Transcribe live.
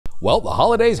Well, the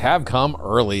holidays have come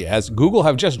early as Google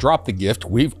have just dropped the gift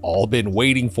we've all been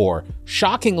waiting for.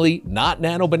 Shockingly, not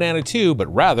Nano Banana 2,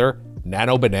 but rather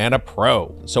Nano Banana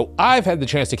Pro. So I've had the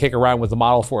chance to kick around with the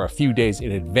model for a few days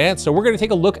in advance, so we're going to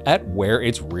take a look at where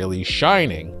it's really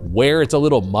shining, where it's a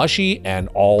little mushy, and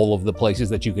all of the places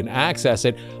that you can access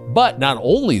it. But not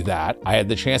only that, I had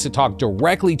the chance to talk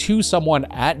directly to someone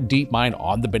at DeepMind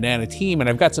on the Banana team, and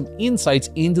I've got some insights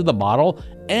into the model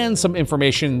and some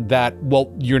information that,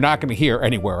 well, you're not going to hear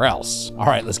anywhere else. All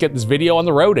right, let's get this video on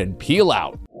the road and peel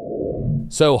out.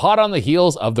 So hot on the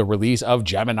heels of the release of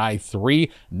Gemini 3,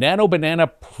 Nano Banana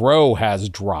Pro has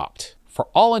dropped. For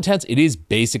all intents, it is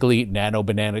basically Nano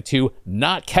Banana 2,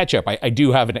 not Ketchup. I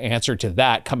do have an answer to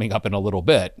that coming up in a little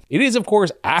bit. It is, of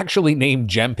course, actually named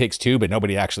GemPix 2, but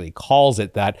nobody actually calls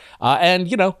it that. And,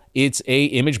 you know, it's a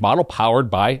image model powered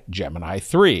by Gemini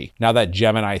 3. Now, that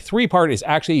Gemini 3 part is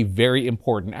actually a very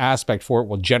important aspect for it,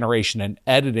 well, generation and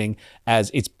editing, as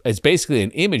it's basically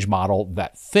an image model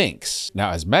that thinks.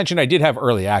 Now, as mentioned, I did have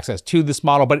early access to this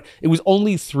model, but it was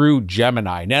only through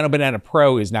Gemini. Nano Banana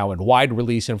Pro is now in wide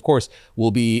release, and of course,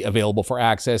 will be available for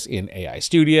access in AI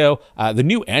Studio, the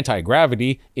new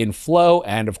anti-gravity in Flow,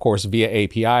 and of course via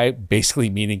API, basically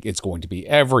meaning it's going to be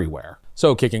everywhere.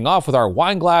 So kicking off with our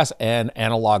wine glass and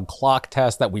analog clock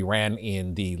test that we ran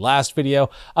in the last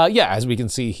video. Yeah, as we can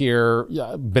see here,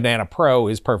 Banana Pro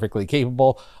is perfectly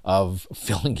capable of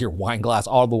filling your wine glass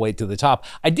all the way to the top.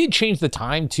 I did change the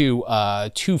time to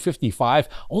 2:55,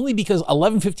 only because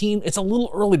 11:15, it's a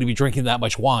little early to be drinking that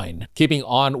much wine. Keeping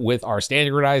on with our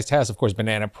standardized test, of course,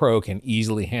 Banana Pro can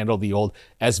easily handle the old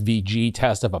SVG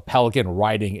test of a Pelican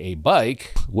riding a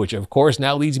bike, which of course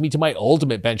now leads me to my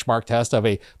ultimate benchmark test of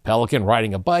a Pelican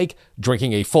riding a bike,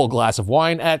 drinking a full glass of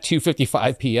wine at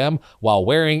 2:55 p.m. while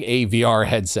wearing a VR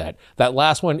headset. That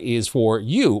last one is for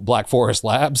you, Black Forest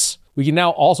Labs. We can now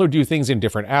also do things in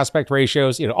different aspect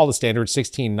ratios, you know, all the standard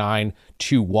 16:9,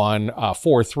 2:1,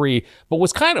 4:3. But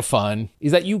what's kind of fun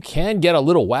is that you can get a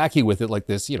little wacky with it, like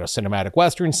this, you know, cinematic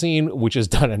Western scene, which is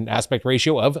done an aspect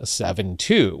ratio of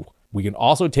 7:2. We can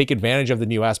also take advantage of the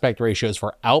new aspect ratios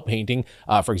for outpainting,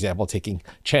 for example, taking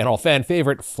channel fan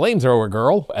favorite Flamethrower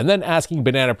Girl, and then asking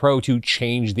Banana Pro to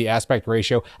change the aspect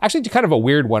ratio, actually to kind of a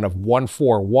weird one of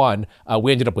 1:4:1.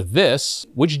 We ended up with this,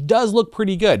 which does look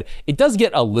pretty good. It does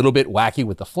get a little bit wacky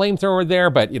with the flamethrower there,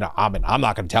 but you know, I'm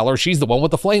not gonna tell her, she's the one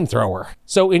with the flamethrower.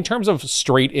 So in terms of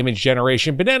straight image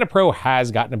generation, Banana Pro has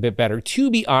gotten a bit better.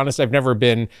 To be honest, I've never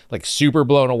been like super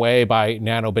blown away by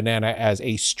Nano Banana as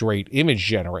a straight image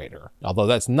generator. Although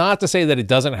that's not to say that it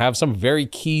doesn't have some very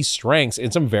key strengths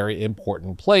in some very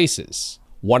important places.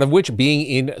 One of which being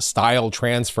in style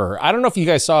transfer. I don't know if you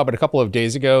guys saw, but a couple of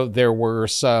days ago, there were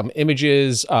some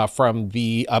images from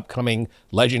the upcoming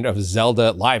Legend of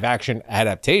Zelda live action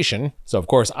adaptation. So of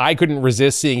course, I couldn't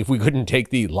resist seeing if we couldn't take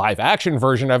the live action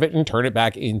version of it and turn it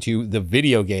back into the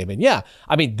video game. And yeah,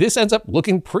 I mean, this ends up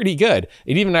looking pretty good.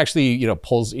 It even actually, you know,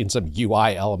 pulls in some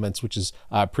UI elements, which is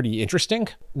pretty interesting.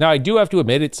 Now, I do have to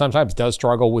admit, it sometimes does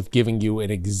struggle with giving you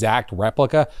an exact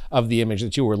replica of the image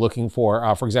that you were looking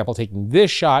for. For example, taking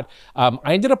this shot,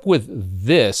 I ended up with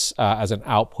this as an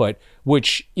output,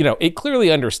 which, you know, it clearly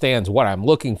understands what I'm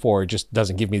looking for. It just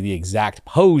doesn't give me the exact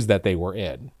pose that they were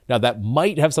in. Now, that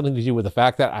might have something to do with the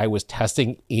fact that I was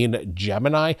testing in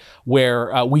Gemini,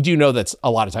 where we do know that's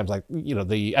a lot of times, like, you know,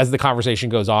 as the conversation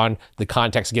goes on, the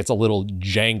context gets a little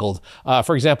jangled.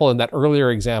 For example, in that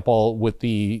earlier example with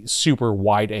the super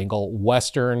wide angle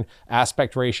Western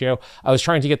aspect ratio, I was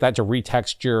trying to get that to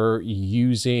retexture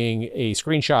using a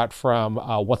screenshot from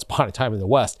Once Upon a Time in the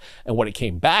West. And what it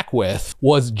came back with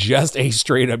was just a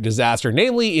straight up disaster,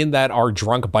 namely in that our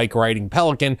drunk bike riding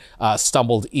Pelican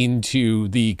stumbled into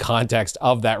the context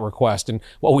of that request. And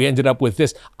what we ended up with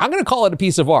this, I'm going to call it a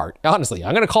piece of art. Honestly,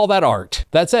 I'm going to call that art.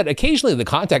 That said, occasionally the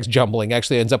context jumbling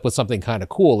actually ends up with something kind of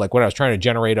cool. Like when I was trying to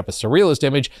generate up a surrealist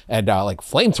image and like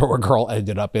Flamethrower Girl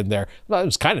ended up in there. Well, it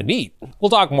was kind of neat.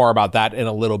 We'll talk more about that in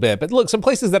a little bit. But look, some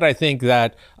places that I think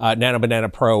that Nano Banana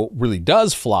Pro really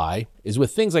does fly is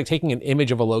with things like taking an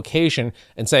image of a location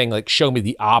and saying, like, show me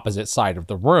the opposite side of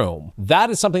the room. That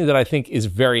is something that I think is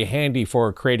very handy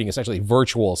for creating essentially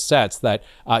virtual sets that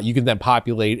you can then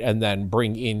populate and then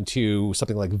bring into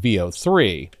something like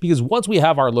VO3. Because once we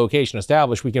have our location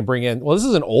established, we can bring in, well, this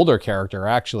is an older character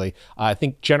actually, I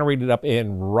think generated up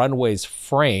in Runway's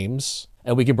frames.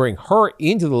 And we can bring her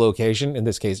into the location, in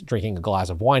this case, drinking a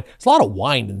glass of wine. It's a lot of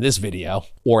wine in this video.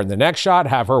 Or in the next shot,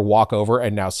 have her walk over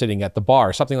and now sitting at the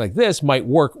bar. Something like this might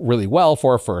work really well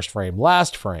for a first frame,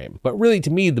 last frame. But really, to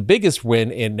me, the biggest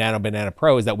win in Nano Banana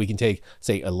Pro is that we can take,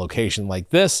 say, a location like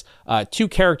this, two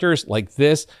characters like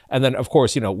this, and then, of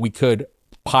course, you know, we could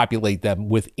populate them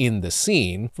within the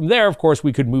scene. From there, of course,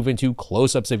 we could move into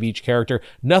close-ups of each character.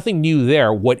 Nothing new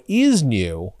there. What is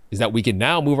new is that we can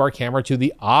now move our camera to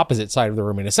the opposite side of the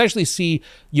room and essentially see,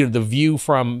 the view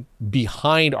from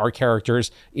behind our characters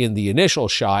in the initial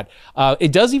shot.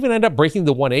 It does even end up breaking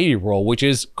the 180 rule, which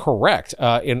is correct.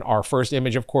 In our first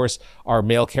image, of course, our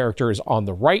male character is on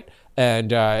the right.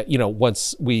 And,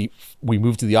 once we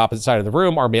move to the opposite side of the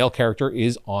room, our male character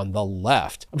is on the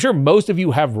left. I'm sure most of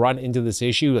you have run into this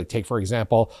issue. Like take, for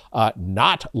example,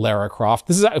 not Lara Croft.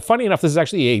 This is, funny enough, this is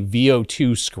actually a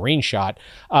VO2 screenshot.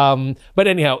 But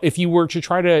anyhow, if you were to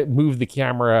try to move the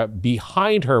camera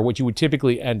behind her, what you would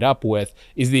typically end up with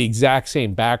is the exact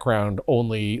same background,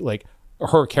 only like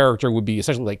her character would be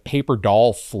essentially like paper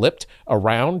doll flipped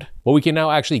around. But we can now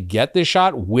actually get this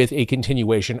shot with a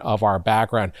continuation of our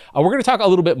background. We're going to talk a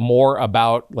little bit more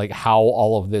about like how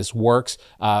all of this works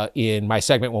in my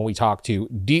segment when we talk to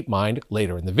DeepMind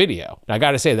later in the video. Now, I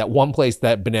got to say that one place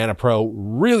that Banana Pro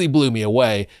really blew me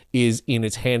away is in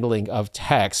its handling of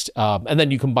text. And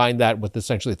then you combine that with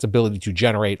essentially its ability to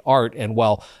generate art. And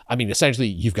well, I mean, essentially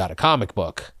you've got a comic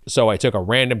book. So I took a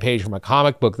random page from a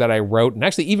comic book that I wrote and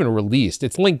actually even released.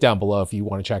 It's linked down below if you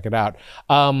want to check it out.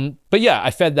 But yeah,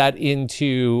 I fed that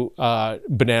into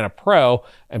Banana Pro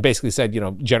and basically said,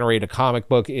 generate a comic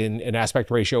book in an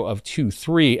aspect ratio of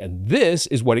 2:3, and this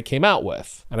is what it came out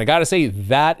with. And I gotta say,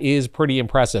 that is pretty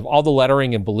impressive. All the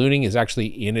lettering and ballooning is actually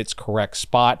in its correct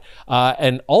spot,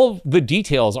 and all of the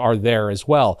details are there as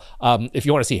well. If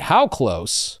you wanna see how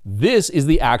close, this is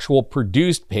the actual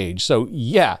produced page. So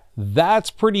yeah, that's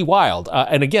pretty wild.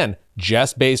 And again,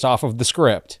 just based off of the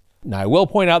script. Now, I will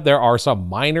point out there are some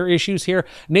minor issues here,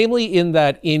 namely in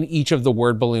that in each of the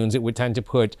word balloons, it would tend to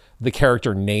put the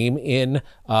character name in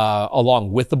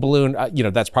along with the balloon.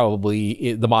 That's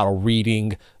probably the model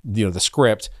reading, the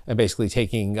script and basically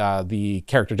taking the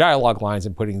character dialogue lines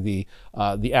and putting the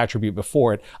attribute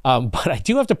before it. But I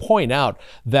do have to point out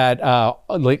that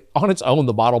like on its own,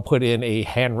 the model put in a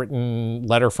handwritten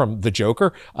letter from the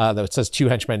Joker that says "To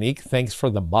Henchman, thanks for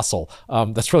the muscle."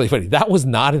 That's really funny. That was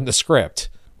not in the script.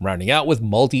 Rounding out with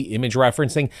multi-image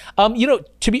referencing.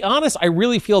 To be honest, I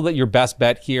really feel that your best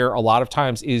bet here a lot of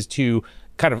times is to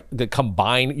kind of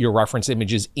combine your reference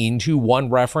images into one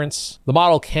reference. The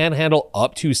model can handle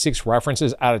up to 6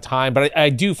 references at a time, but I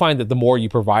do find that the more you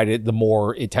provide it, the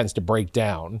more it tends to break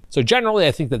down. So generally,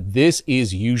 I think that this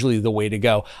is usually the way to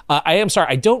go. I am sorry,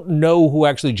 I don't know who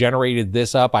actually generated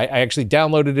this up. I actually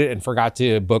downloaded it and forgot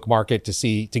to bookmark it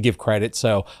to give credit.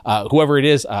 So whoever it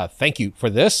is, thank you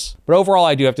for this. But overall,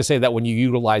 I do have to say that when you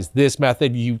utilize this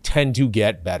method, you tend to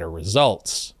get better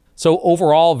results. So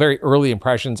overall, very early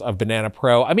impressions of Banana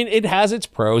Pro. I mean, it has its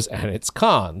pros and its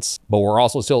cons, but we're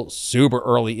also still super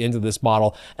early into this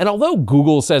model. And although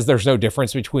Google says there's no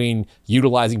difference between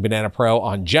utilizing Banana Pro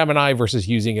on Gemini versus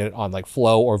using it on like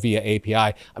Flow or via API,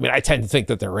 I mean, I tend to think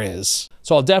that there is.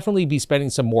 So I'll definitely be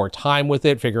spending some more time with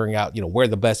it, figuring out, where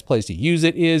the best place to use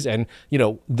it is and,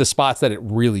 the spots that it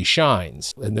really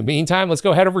shines. In the meantime, let's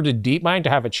go head over to DeepMind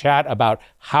to have a chat about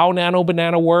how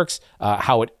NanoBanana works,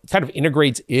 how it kind of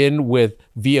integrates in with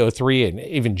VO3 and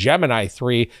even Gemini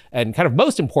 3, and kind of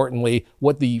most importantly,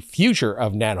 what the future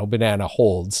of NanoBanana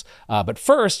holds. But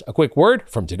first, a quick word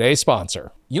from today's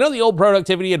sponsor. You know the old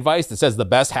productivity advice that says the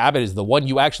best habit is the one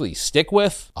you actually stick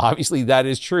with? Obviously that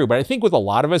is true, but I think with a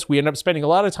lot of us, we end up spending a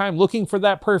lot of time looking for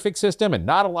that perfect system and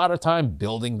not a lot of time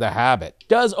building the habit. It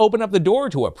does open up the door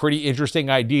to a pretty interesting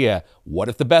idea. What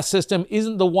if the best system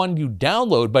isn't the one you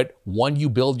download, but one you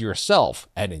build yourself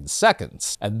and in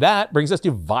seconds? And that brings us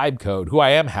to Vibecode, who I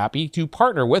am happy to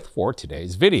partner with for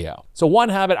today's video. So one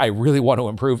habit I really want to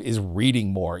improve is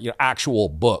reading more, actual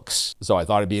books. So I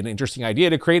thought it'd be an interesting idea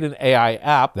to create an AI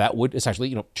app that would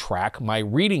essentially, track my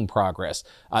reading progress.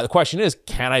 The question is,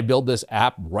 can I build this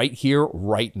app right here,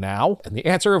 right now? And the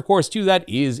answer, of course, to that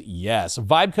is yes.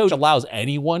 Vibecode allows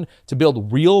anyone to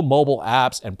build real mobile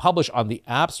apps and publish on the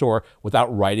App Store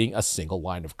without writing a single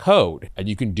line of code. And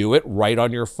you can do it right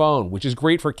on your phone, which is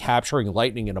great for capturing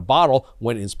lightning in a bottle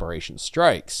when inspiration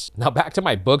strikes. Now back to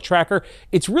my book tracker.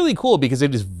 It's really cool because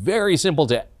it is very simple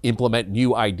to implement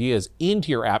new ideas into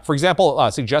your app. For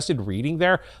example, suggested reading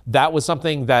there, that was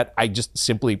something that I just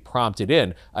simply prompted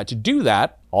in. To do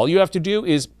that, All you have to do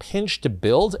is pinch to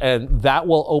build, and that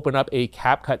will open up a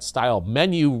CapCut style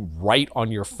menu right on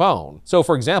your phone. So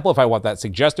for example, if I want that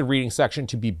suggested reading section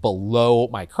to be below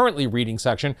my currently reading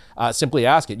section, simply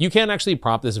ask it. You can actually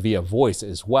prompt this via voice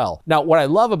as well. Now, what I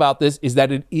love about this is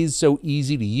that it is so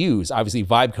easy to use. Obviously,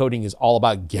 vibe coding is all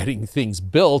about getting things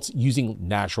built using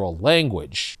natural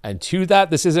language. And to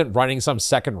that, this isn't running some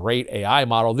second-rate AI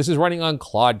model. This is running on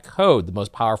Claude Code, the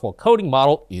most powerful coding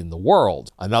model in the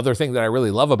world. Another thing that I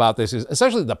really love about this is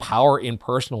essentially the power in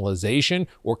personalization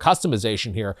or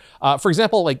customization here. For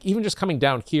example, like even just coming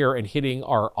down here and hitting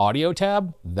our audio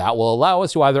tab, that will allow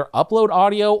us to either upload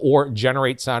audio or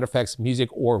generate sound effects, music,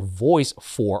 or voice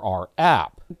for our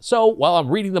app. So while I'm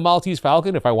reading the Maltese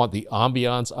Falcon, if I want the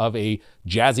ambiance of a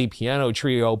jazzy piano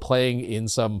trio playing in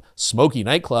some smoky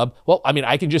nightclub, well, I mean,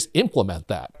 I can just implement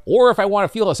that. Or if I want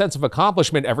to feel a sense of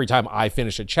accomplishment every time I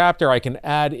finish a chapter, I can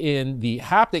add in the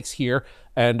haptics here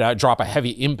and drop a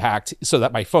heavy impact so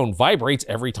that my phone vibrates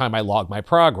every time I log my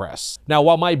progress. Now,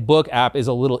 while my book app is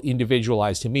a little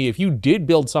individualized to me, if you did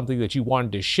build something that you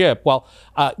wanted to ship, well,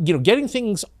 getting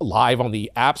things live on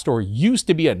the App Store used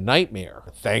to be a nightmare.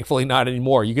 Thankfully, not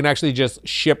anymore. You can actually just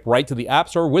ship right to the App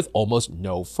Store with almost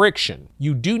no friction.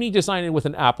 You do need to sign in with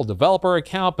an Apple developer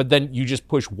account, but then you just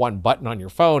push one button on your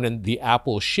phone and the app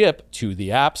will ship to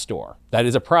the App Store. That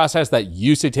is a process that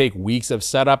used to take weeks of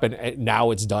setup, and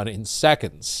now it's done in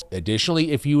seconds.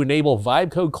 Additionally, if you enable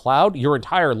Vibecode Cloud, your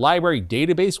entire library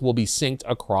database will be synced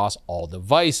across all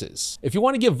devices. If you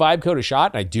want to give Vibecode a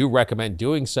shot, and I do recommend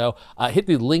doing so, hit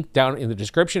the link down in the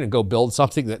description and go build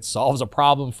something that solves a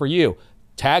problem for you.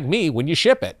 Tag me when you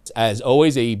ship it. As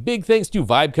always, a big thanks to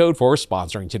Vibecode for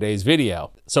sponsoring today's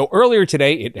video. So earlier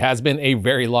today, it has been a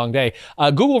very long day.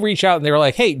 Google reached out and they were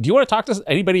like, hey, do you want to talk to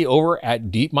anybody over at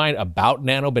DeepMind about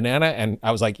Nano Banana? And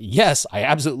I was like, yes, I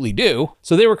absolutely do.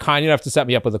 So they were kind enough to set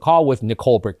me up with a call with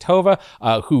Nicole Brichtova,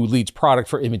 who leads product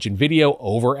for image and video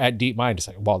over at DeepMind. Just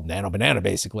like, well, Nano Banana,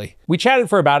 basically. We chatted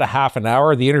for about a half an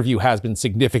hour. The interview has been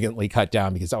significantly cut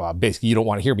down because basically you don't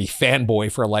want to hear me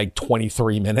fanboy for like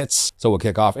 23 minutes. So we'll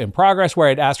kick off in progress, where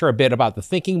I'd asked her a bit about the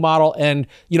thinking model and,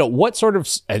 what sort of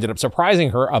ended up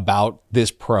surprising her about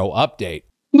this Pro update.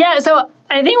 Yeah, so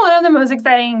I think one of the most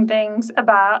exciting things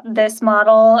about this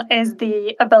model is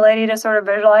the ability to sort of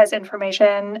visualize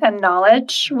information and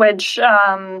knowledge, which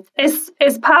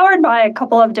is powered by a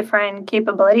couple of different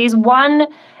capabilities. One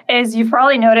is, you've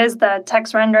probably noticed that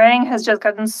text rendering has just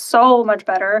gotten so much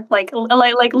better, like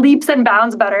leaps and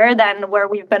bounds better than where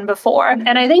we've been before.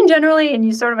 And I think generally, and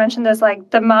you sort of mentioned this, like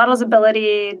the model's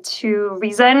ability to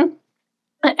reason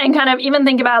and kind of even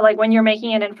think about like when you're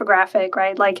making an infographic,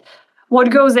 right? Like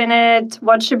what goes in it,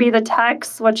 what should be the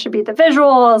text, what should be the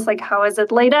visuals, like how is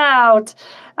it laid out?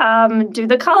 Do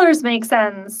the colors make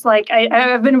sense? Like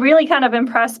I've been really kind of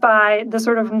impressed by the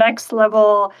sort of next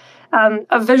level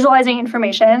of visualizing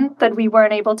information that we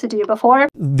weren't able to do before.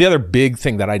 The other big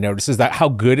thing that I noticed is that how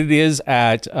good it is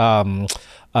at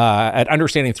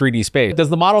understanding 3D space. Does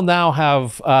the model now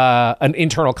have an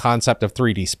internal concept of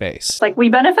 3D space? Like we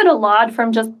benefit a lot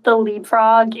from just the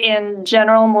leapfrog in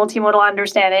general multimodal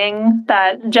understanding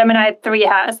that Gemini 3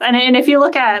 has. And if you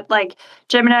look at like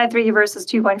Gemini 3 versus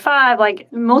 2.5, like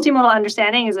multimodal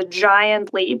understanding is a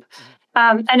giant leap.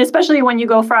 And especially when you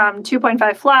go from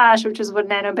 2.5 Flash, which is what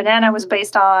Nano Banana was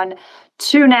based on,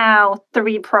 to now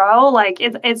 3 Pro, like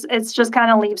it's just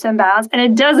kind of leaps and bounds. And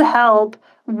it does help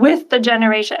with the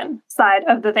generation side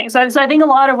of the thing. So I think a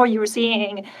lot of what you were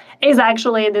seeing is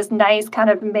actually this nice kind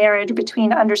of marriage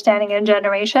between understanding and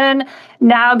generation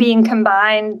now being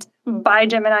combined by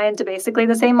Gemini into basically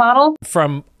the same model.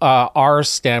 From our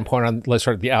standpoint, on let's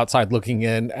start at the outside looking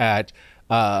in at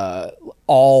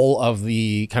all of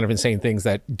the kind of insane things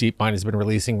that DeepMind has been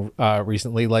releasing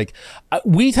recently, like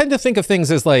we tend to think of things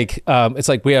as like, it's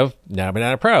like we have Nano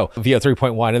Banana Pro, VO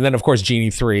 3.1, and then of course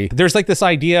Genie 3. There's like this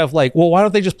idea of like, well, why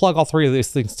don't they just plug all three of these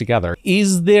things together?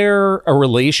 Is there a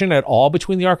relation at all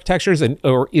between the architectures,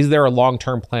 or is there a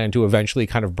long-term plan to eventually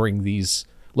kind of bring these,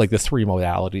 like the three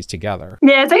modalities together?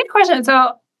 Yeah, it's a good question.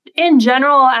 So in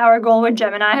general, our goal with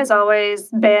Gemini has always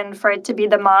been for it to be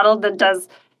the model that does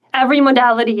every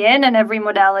modality in and every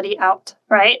modality out,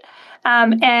 right?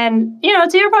 And,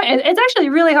 to your point, it's actually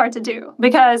really hard to do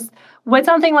because with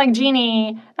something like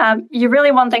Genie, you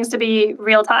really want things to be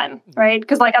real time, right?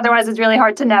 Because like otherwise it's really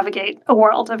hard to navigate a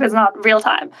world if it's not real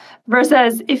time.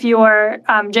 Versus if you're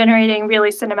generating really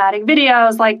cinematic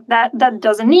videos, like that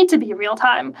doesn't need to be real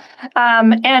time.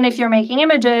 And if you're making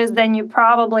images, then you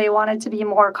probably want it to be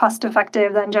more cost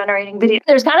effective than generating video.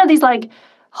 There's kind of these like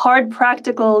hard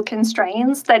practical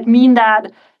constraints that mean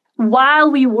that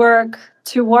while we work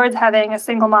towards having a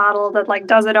single model that like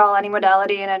does it all, any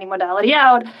modality in, any modality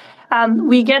out,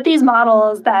 we get these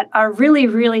models that are really,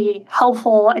 really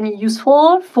helpful and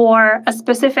useful for a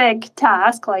specific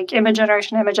task, like image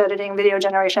generation, image editing, video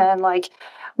generation, like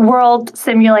world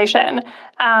simulation.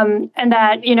 And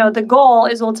that, the goal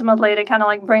is ultimately to kind of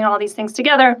like bring all these things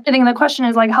together. I think the question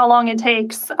is like how long it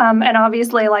takes. And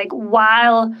obviously, like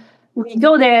while we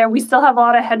go there, we still have a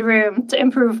lot of headroom to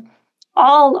improve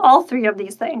all three of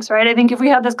these things, right? I think if we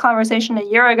had this conversation a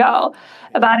year ago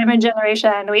about image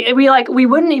generation, we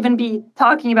wouldn't even be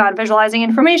talking about visualizing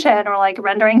information or like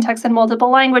rendering text in multiple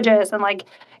languages and like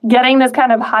getting this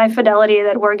kind of high fidelity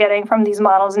that we're getting from these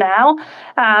models now.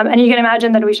 And you can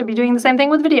imagine that we should be doing the same thing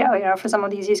with video, for some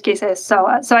of these use cases. So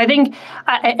I think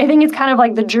it's kind of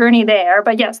like the journey there.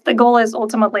 But yes, the goal is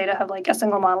ultimately to have like a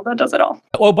single model that does it all.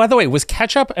 Oh, by the way, was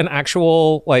Ketchup an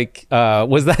actual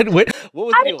was that what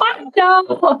was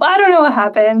I don't know what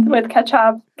happened with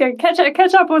Ketchup.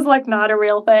 Ketchup was like not a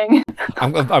real thing.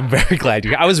 I'm very glad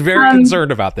I was very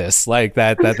concerned about this, like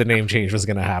that the name change was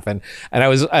going to happen, and I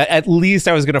was at least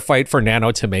I was going to fight for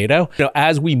Nano Tomato.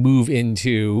 As we move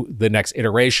into the next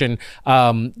iteration,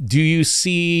 do you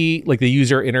see like the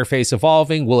user interface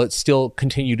evolving? Will it still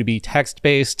continue to be text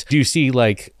based? Do you see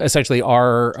like essentially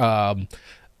our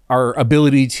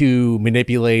ability to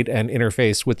manipulate and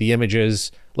interface with the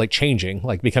images like changing,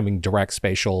 like becoming direct,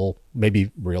 spatial,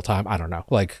 maybe real time? I don't know.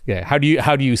 Like, yeah, how do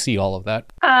you see all of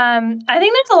that? I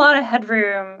think there's a lot of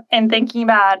headroom in thinking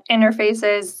about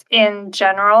interfaces in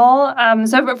general.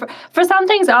 So for some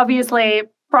things, obviously,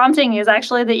 prompting is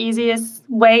actually the easiest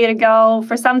way to go.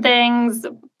 For some things,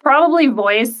 probably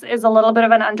voice is a little bit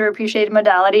of an underappreciated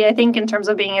modality, I think, in terms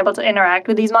of being able to interact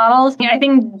with these models. I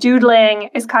think doodling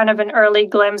is kind of an early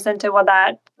glimpse into what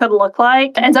that could look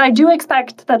like. And so I do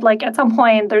expect that like at some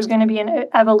point there's going to be an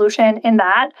evolution in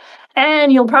that.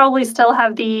 And you'll probably still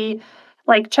have the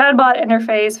like chatbot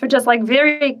interface for just like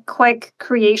very quick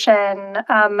creation,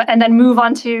 and then move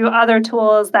on to other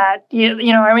tools that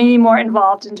are maybe more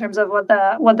involved in terms of what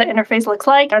the interface looks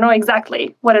like. I don't know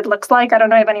exactly what it looks like. I don't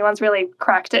know if anyone's really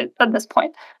cracked it at this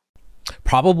point.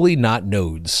 Probably not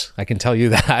nodes. I can tell you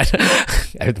that.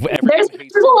 There's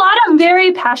a lot of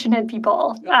very passionate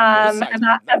people on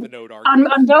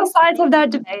both sides of that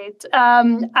debate.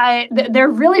 They're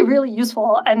really, really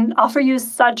useful and offer you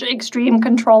such extreme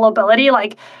controllability.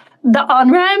 Like the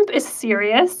on-ramp is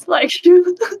serious. Like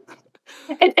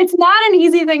it's not an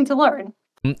easy thing to learn.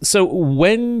 So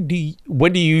when do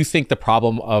you think the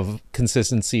problem of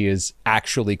consistency is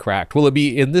actually cracked? Will it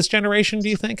be in this generation, do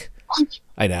you think?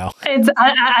 I know.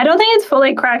 I don't think it's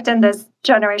fully cracked in this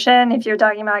generation. If you're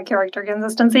talking about character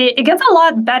consistency, it gets a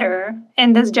lot better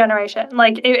in this generation.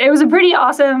 Like it was a pretty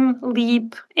awesome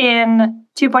leap in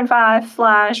 2.5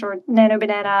 Flash or Nano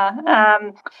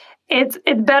Banana. It's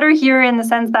better here in the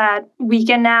sense that we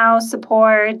can now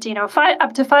support,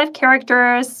 up to 5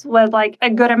 characters with like a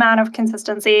good amount of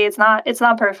consistency. It's not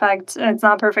perfect. It's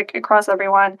not perfect across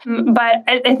everyone, but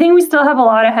I think we still have a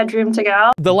lot of headroom to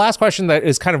go. The last question that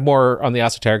is kind of more on the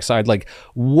esoteric side, like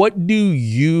what do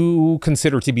you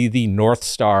consider to be the North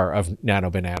Star of Nano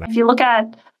Banana? If you look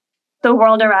at the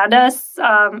world around us,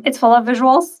 it's full of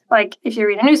visuals. Like if you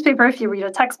read a newspaper, if you read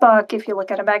a textbook, if you look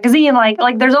at a magazine,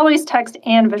 like there's always text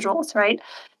and visuals, right?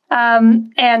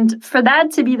 And for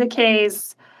that to be the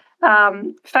case,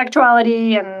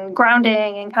 factuality and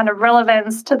grounding and kind of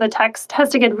relevance to the text has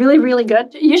to get really, really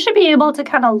good. You should be able to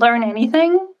kind of learn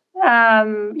anything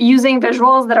using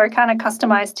visuals that are kind of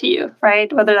customized to you,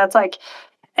 right? Whether that's like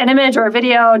an image or a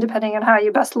video, depending on how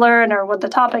you best learn or what the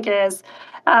topic is.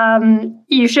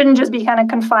 You shouldn't just be kind of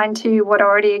confined to what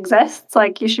already exists.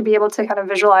 Like you should be able to kind of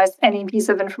visualize any piece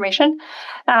of information.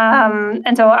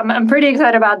 And so I'm pretty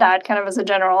excited about that kind of as a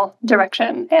general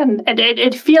direction. And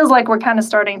it feels like we're kind of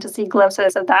starting to see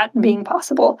glimpses of that being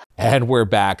possible. And we're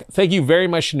back. Thank you very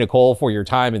much to Nicole for your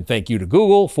time, and thank you to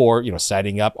Google for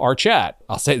setting up our chat.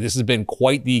 I'll say this has been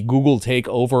quite the Google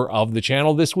takeover of the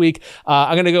channel this week.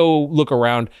 I'm going to go look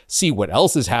around, see what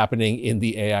else is happening in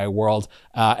the AI world,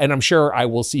 and I'm sure I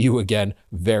will see you again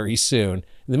very soon.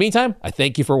 In the meantime, I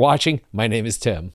thank you for watching. My name is Tim.